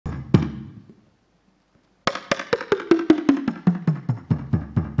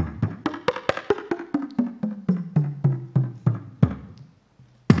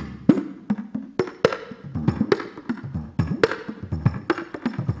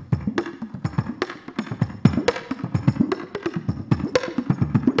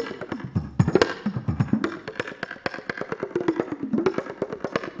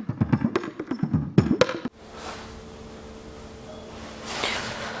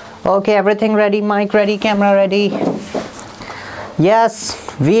Okay, everything ready, mic ready, camera ready. Yes,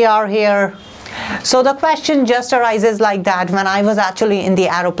 we are here. So the question just arises like that when I was actually in the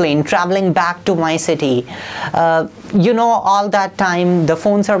aeroplane traveling back to my city. All that time the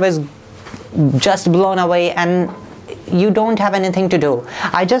phone service just blown away and you don't have anything to do.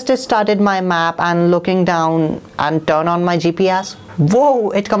 I just started my map and looking down and turn on my GPS. Whoa,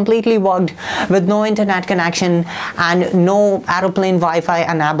 it completely worked with no internet connection and no aeroplane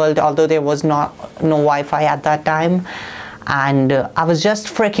Wi-Fi enabled, although there was no Wi-Fi at that time. And I was just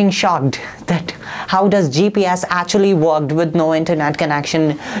freaking shocked that how does GPS actually worked with no internet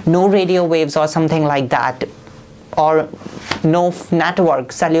connection, no radio waves or something like that, or no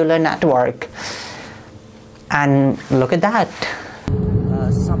network, cellular network. And look at that.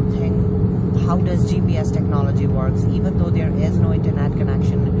 How does GPS technology works? Even though there is no internet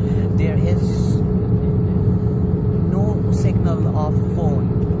connection, there is no signal of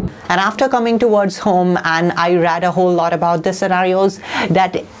phone. And after coming towards home and I read a whole lot about the scenarios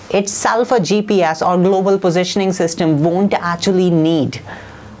that itself a GPS or global positioning system won't actually need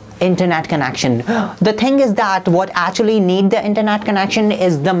internet connection. The thing is that what actually need the internet connection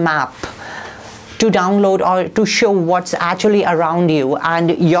is the map to download or to show what's actually around you,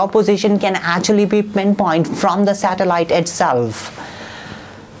 and your position can actually be pinpointed from the satellite itself.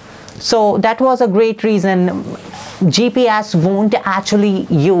 So that was a great reason GPS won't actually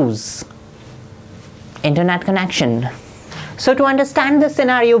use internet connection. So to understand the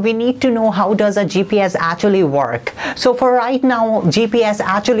scenario, we need to know how does a GPS actually work. So for right now, GPS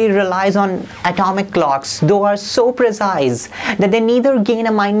actually relies on atomic clocks. Those are so precise that they neither gain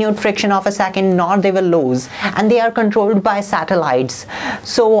a minute fraction of a second nor they will lose. And they are controlled by satellites.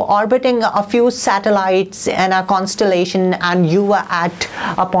 So orbiting a few satellites in a constellation and you are at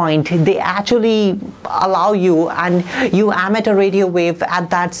a point, they actually allow you and you emit a radio wave at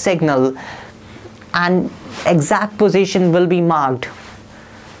that signal. And exact position will be marked,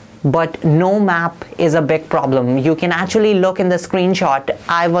 but no map is a big problem. You can actually look in the screenshot.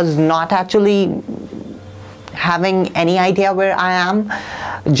 I was not actually having any idea where I am,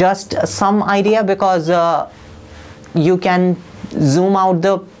 just some idea, because you can zoom out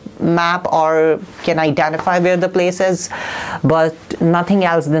the map or can identify where the place is, but nothing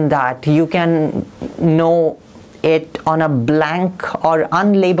else than that. You can know it on a blank or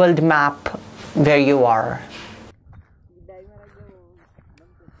unlabeled map where you are.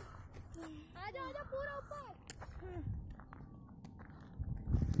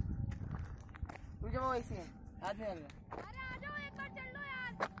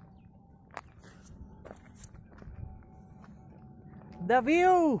 The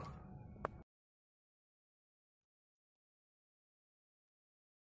view.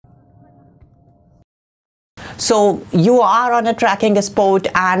 So you are on a tracking spot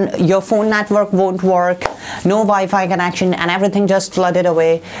and your phone network won't work, no Wi-Fi connection, and everything just flooded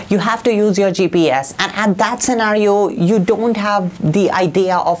away. You have to use your GPS, and at that scenario you don't have the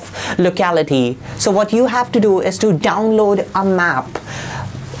idea of locality. So what you have to do is to download a map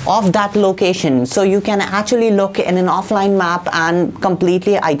of that location, so you can actually look in an offline map and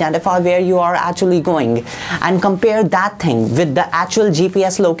completely identify where you are actually going and compare that thing with the actual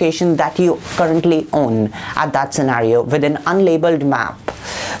GPS location that you currently own at that scenario with an unlabeled map.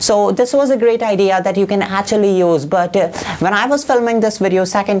 So this was a great idea that you can actually use, but when I was filming this video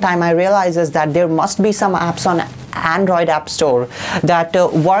second time, I realized is that there must be some apps on Android App Store that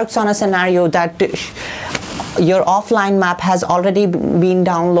works on a scenario that your offline map has already been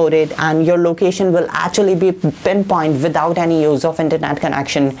downloaded and your location will actually be pinpointed without any use of internet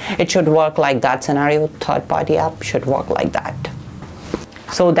connection. It should work like that scenario. Third-party app should work like that.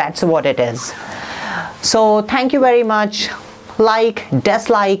 So that's what it is. So thank you very much. Like,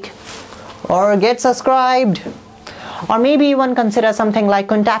 dislike, or get subscribed. Or maybe even consider something like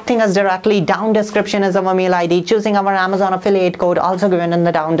contacting us directly. Down description is our mail ID. Choosing our Amazon affiliate code also given in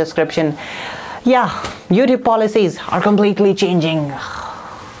the down description. Yeah, YouTube policies are completely changing.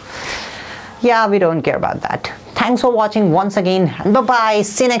 Yeah, we don't care about that. Thanks for watching once again, and bye-bye.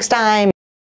 See you next time.